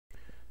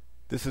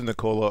This is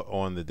Nikola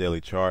on the daily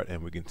chart,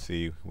 and we can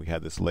see we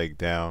had this leg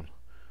down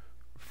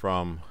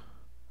from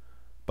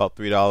about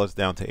 $3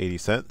 down to 80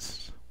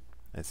 cents,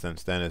 and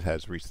since then it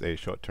has reached a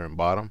short-term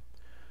bottom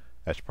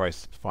as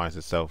price finds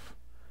itself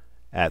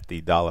at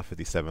the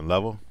 $1.57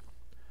 level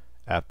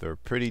after a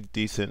pretty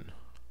decent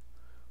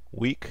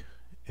week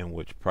in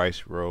which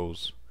price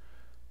rose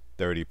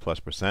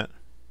 30+%.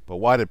 But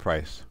why did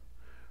price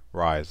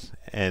rise,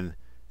 and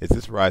is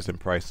this rise in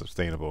price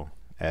sustainable,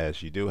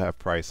 as you do have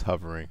price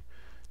hovering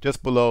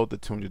just below the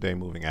 200-day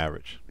moving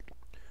average?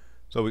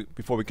 So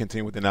before we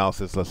continue with the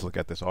analysis, let's look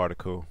at this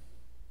article.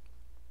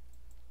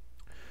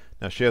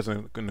 Now, shares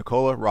in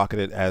Nikola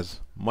rocketed as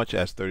much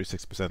as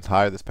 36%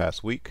 higher this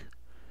past week.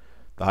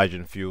 The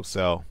hydrogen fuel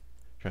cell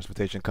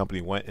transportation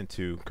company went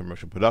into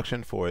commercial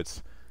production for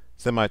its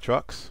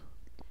semi-trucks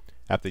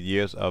after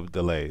years of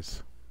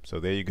delays. So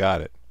there you got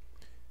it.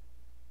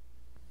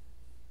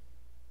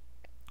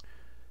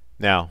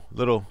 Now,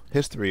 little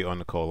history on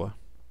Nikola.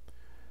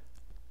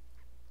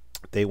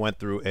 They went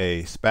through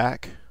a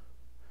SPAC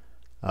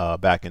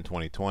back in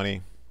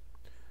 2020.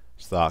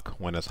 Stock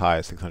went as high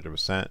as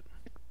 600%.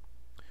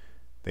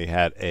 They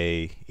had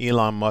a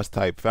Elon Musk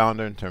type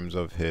founder in terms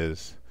of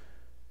his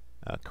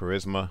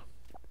charisma,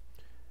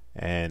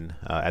 and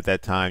at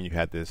that time you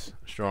had this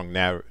strong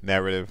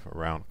narrative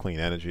around clean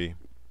energy.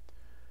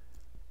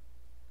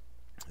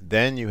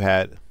 Then you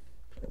had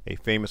a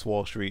famous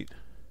Wall Street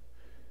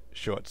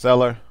short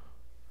seller.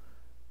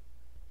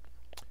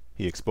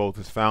 He exposed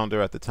his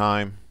founder at the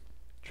time,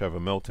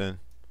 Trevor Milton.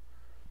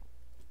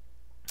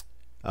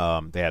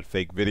 They had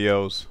fake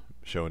videos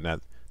showing that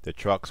the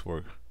trucks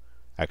were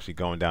actually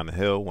going down the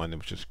hill when it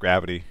was just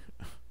gravity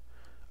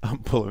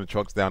pulling the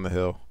trucks down the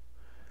hill.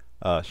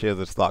 Shares of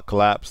the stock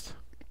collapsed,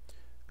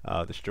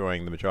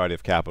 destroying the majority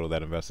of capital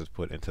that investors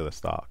put into the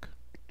stock.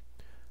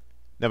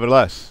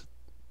 Nevertheless,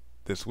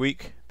 this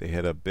week they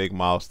hit a big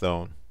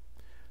milestone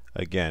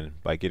again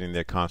by getting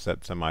their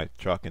concept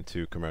semi-truck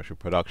into commercial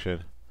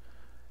production.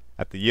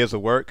 After years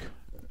of work,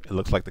 it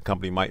looks like the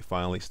company might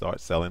finally start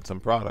selling some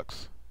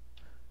products.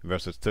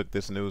 Investors took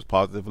this news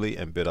positively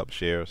and bid up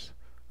shares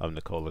of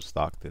Nikola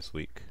stock this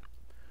week.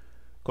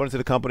 According to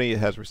the company, it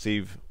has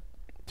received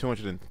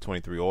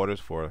 223 orders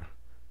for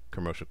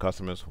commercial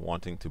customers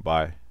wanting to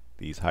buy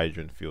these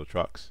hydrogen fuel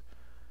trucks.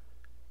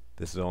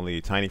 This is only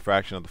a tiny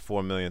fraction of the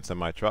 4 million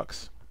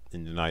semi-trucks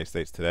in the United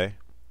States today,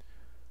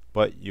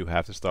 but you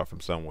have to start from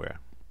somewhere.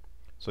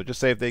 So just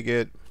say if they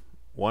get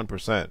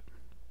 1%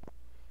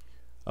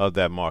 of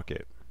that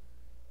market,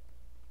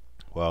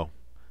 well,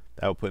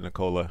 that would put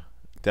Nikola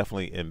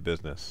definitely in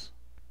business.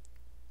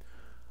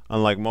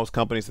 Unlike most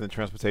companies in the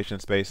transportation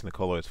space,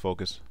 Nikola is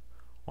focused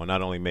on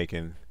not only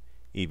making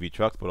EV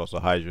trucks but also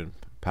hydrogen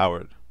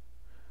powered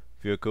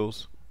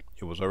vehicles.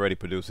 It was already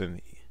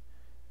producing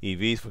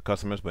EVs for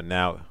customers, but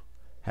now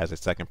has a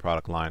second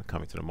product line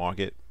coming to the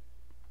market.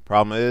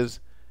 Problem is,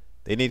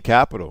 they need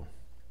capital.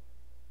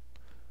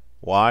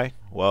 Why?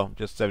 Well,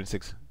 just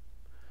 76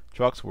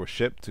 trucks were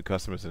shipped to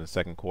customers in the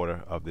second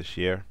quarter of this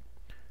year.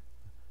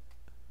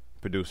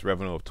 Produced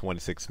revenue of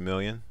 $26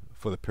 million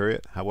for the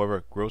period.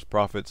 However, gross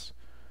profits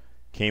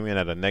came in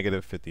at a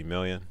negative $50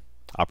 million.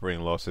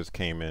 Operating losses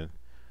came in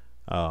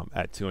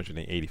at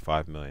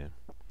 $285 million.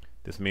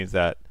 This means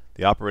that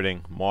the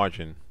operating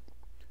margin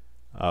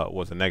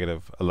was a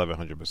negative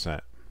 1100%.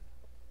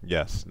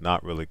 Yes,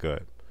 not really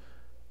good.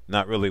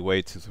 Not really a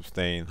way to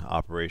sustain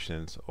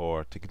operations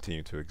or to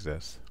continue to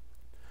exist.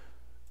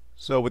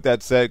 So with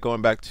that said,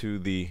 going back to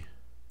the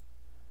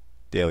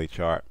daily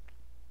chart,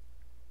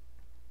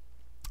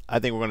 I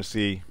think we're going to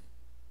see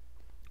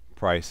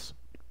price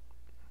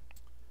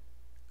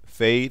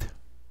fade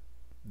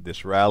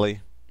this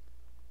rally.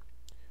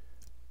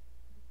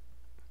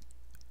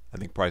 I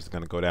think price is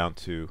going to go down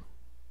to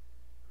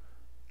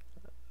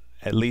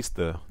at least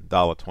the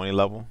 $1.20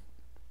 level.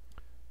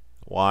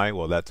 Why?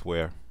 Well, that's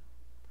where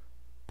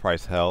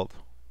price held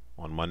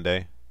on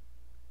Monday.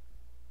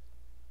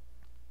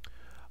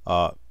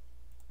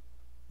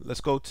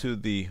 Let's go to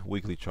the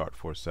weekly chart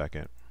for a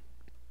second.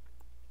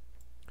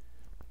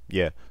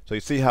 Yeah, so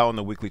you see how on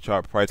the weekly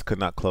chart price could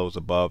not close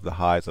above the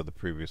highs of the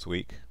previous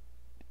week,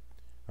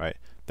 right?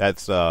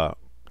 That's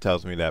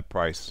tells me that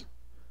price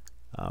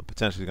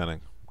potentially going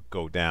to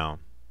go down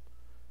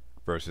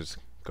versus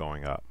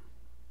going up.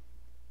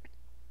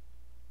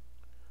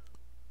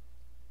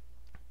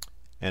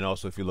 And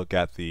also, if you look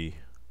at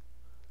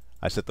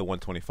I set the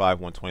 125,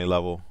 120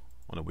 level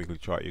on the weekly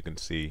chart, you can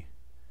see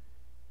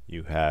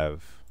you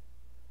have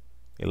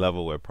a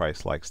level where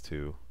price likes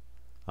to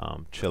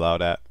chill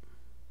out at.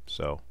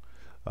 So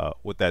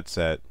with that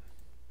said,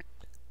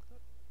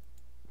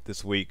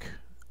 this week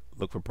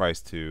look for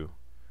price to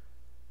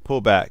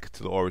pull back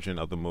to the origin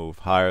of the move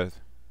higher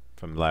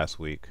from last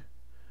week.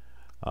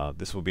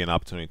 This will be an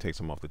opportunity to take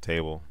some off the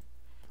table.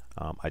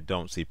 I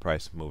don't see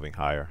price moving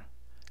higher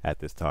at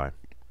this time.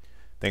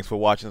 Thanks for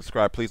watching.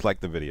 Subscribe. Please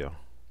like the video.